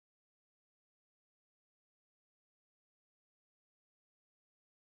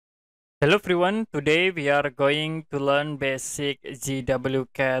Hello everyone, today we are going to learn basic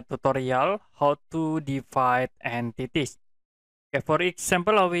ZWCAD tutorial how to divide entities. Okay, for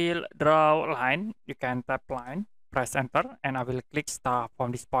example, I will draw a line. You can tap line, press enter, and I will click start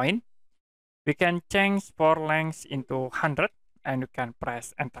from this point. We can change for length into 100 and you can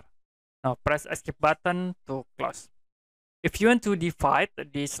press enter. Now press escape button to close. If you want to divide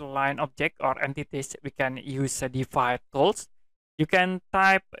this line object or entities, we can use divide tools. You can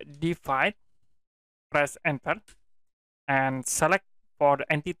type divide, press enter, and select for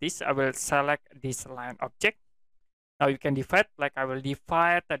the entities. I will select this line object. Now you can divide, like I will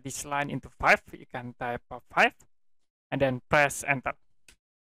divide this line into 5. You can type 5 and then press enter.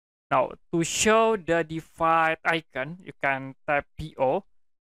 Now to show the divide icon, you can type PO.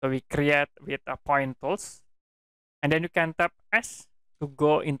 So we create with point tools. And then you can tap S to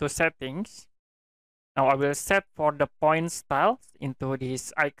go into settings. Now I will set for the point styles into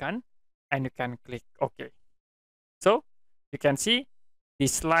this icon and you can click OK. So you can see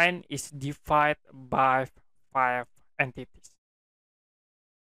this line is divided by 5 entities.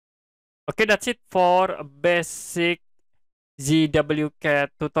 Okay, that's it for basic ZWCAD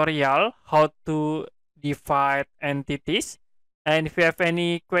tutorial, how to divide entities. And if you have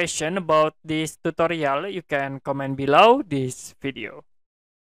any question about this tutorial, you can comment below this video.